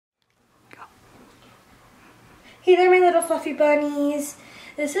Hey there, my little fluffy bunnies.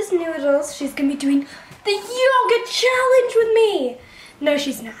 This is Noodles. She's gonna be doing the yoga challenge with me. No,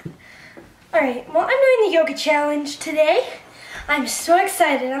 she's not. Alright, well, I'm doing the yoga challenge today. I'm so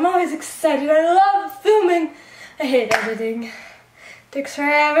excited. I'm always excited. I love filming. I hate editing. Takes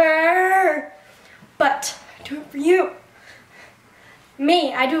forever. But I do it for you.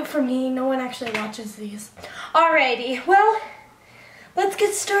 Me, I do it for me. No one actually watches these. Alrighty, well, let's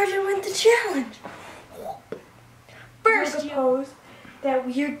get started with the challenge. First pose that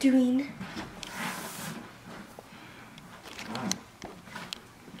we are doing.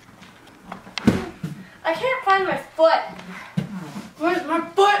 I can't find my foot. Where's my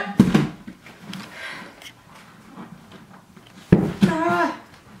foot?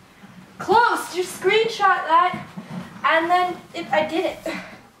 Close. Just screenshot that, and then if I did it.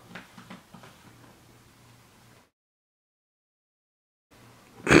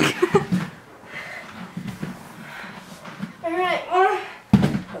 Alright, well,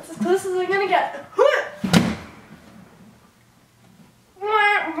 that's as close as I'm gonna get.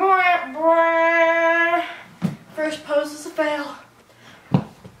 First pose is a fail.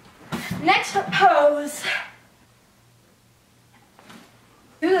 Next pose.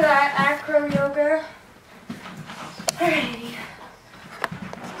 Do that acro yoga. Alrighty.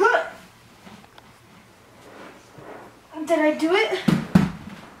 Did I do it?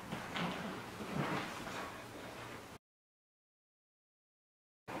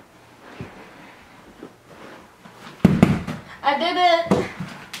 I did it.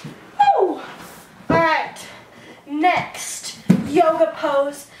 Woo! Alright. Next yoga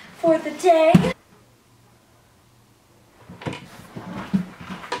pose for the day.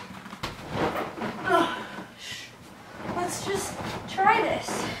 Let's just try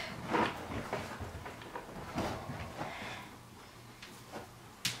this.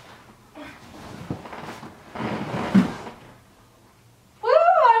 Woo!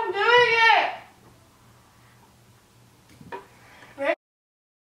 I'm doing it!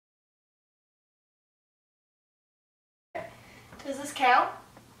 Does this count?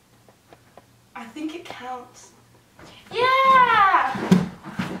 I think it counts. Yeah!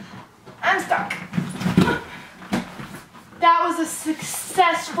 I'm stuck. That was a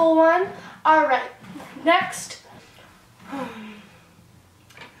successful one. Alright, next.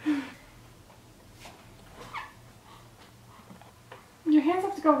 Your hands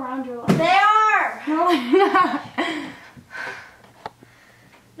have to go around your legs. They are! No, they're not.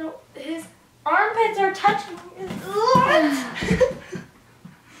 No, his armpits are touching his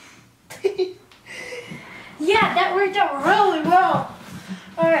Yeah, that worked out really well.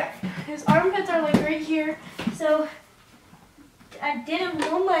 Alright, his armpits are like right here. So I did it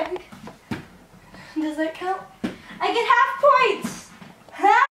with one leg. Does that count? I get half points!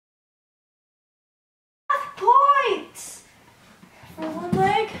 Half points! For one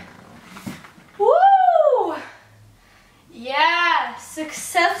leg. Woo! Yeah,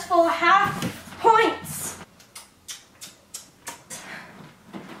 successful half points.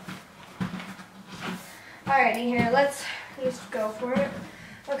 Alrighty, here, let's just go for it.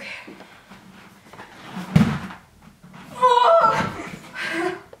 Okay. Oh!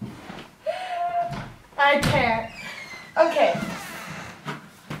 I can't. Okay.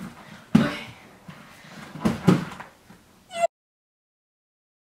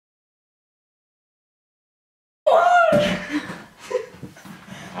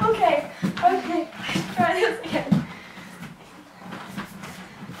 Okay, okay, let's try this again.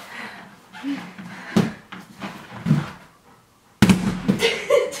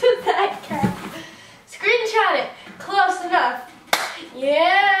 Does that count? Screenshot it. Close enough.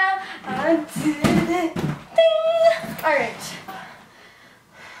 Yeah, I did it. Ding! Alright.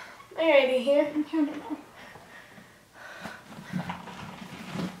 Alrighty, here.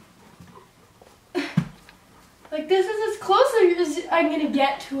 Like, this is as close as I'm gonna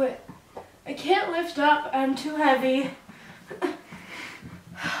get to it. I can't lift up, I'm too heavy.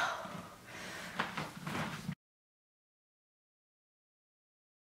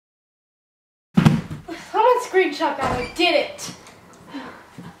 Someone screenshot that, I did it.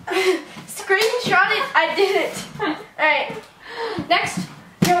 Screenshot it, I did it. Alright, next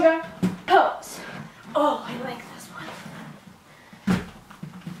yoga pose. Oh, I like this one.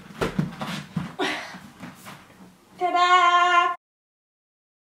 Ta-da!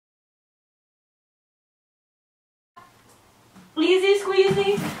 Easy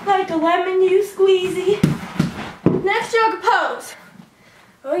squeezy, like a lemon you squeezy. Next yoga pose.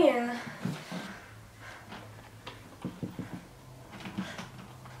 Oh yeah.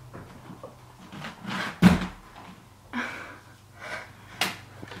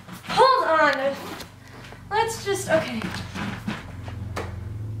 let's just, okay.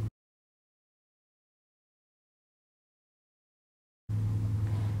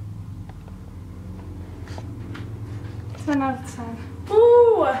 Ten out of 10.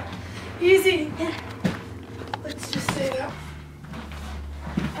 Ooh, easy. Let's just say that.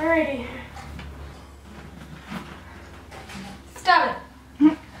 Alrighty. Stop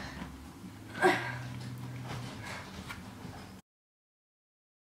it.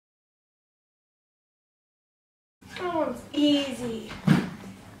 That one's easy.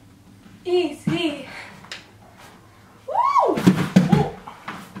 Easy. Woo! Woo.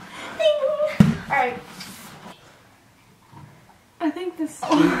 Ding. Alright. I think this.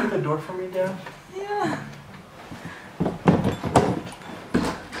 Can you put the door for me, Dad? Yeah.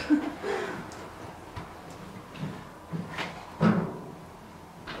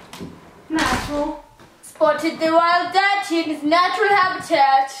 Natural. Spotted the wild duck in its natural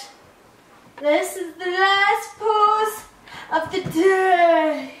habitat. This is the last pose of the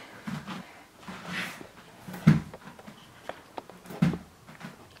day.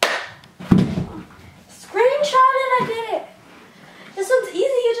 Screenshot it, I did it. This one's easy,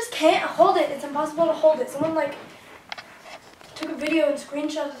 you just can't hold it. It's impossible to hold it. Someone like took a video and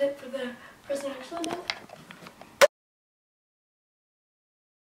screenshotted it for the person who actually did it.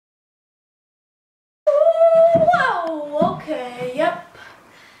 Whoa, okay, yep,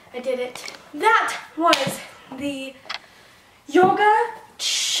 I did it. That was the yoga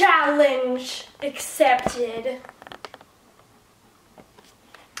challenge accepted.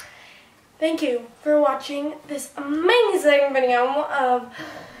 Thank you for watching this amazing video of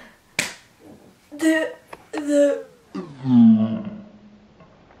the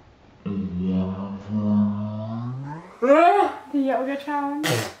yoga challenge.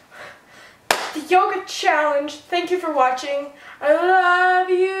 The yoga challenge. Thank you for watching. I love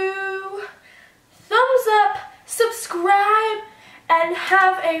you. Thumbs up, subscribe, and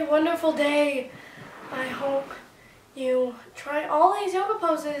have a wonderful day. I hope you try all these yoga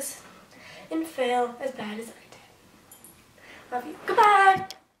poses and fail as bad as I did. Love you. Goodbye.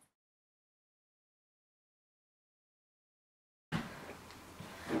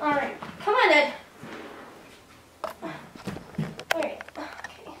 Alright, come on, Ed. Alright, okay.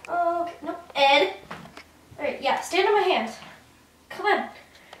 Okay, nope, Ed. Alright, yeah, stand on my hands. Come on.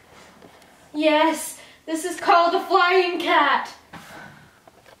 Yes, this is called a flying cat.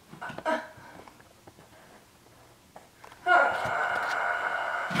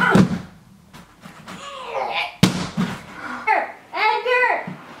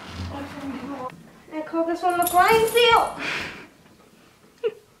 Edgar! I call this one the flying seal.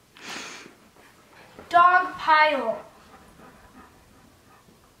 Dog pile.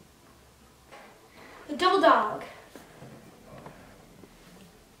 The double dog.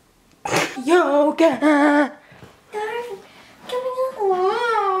 Yoga.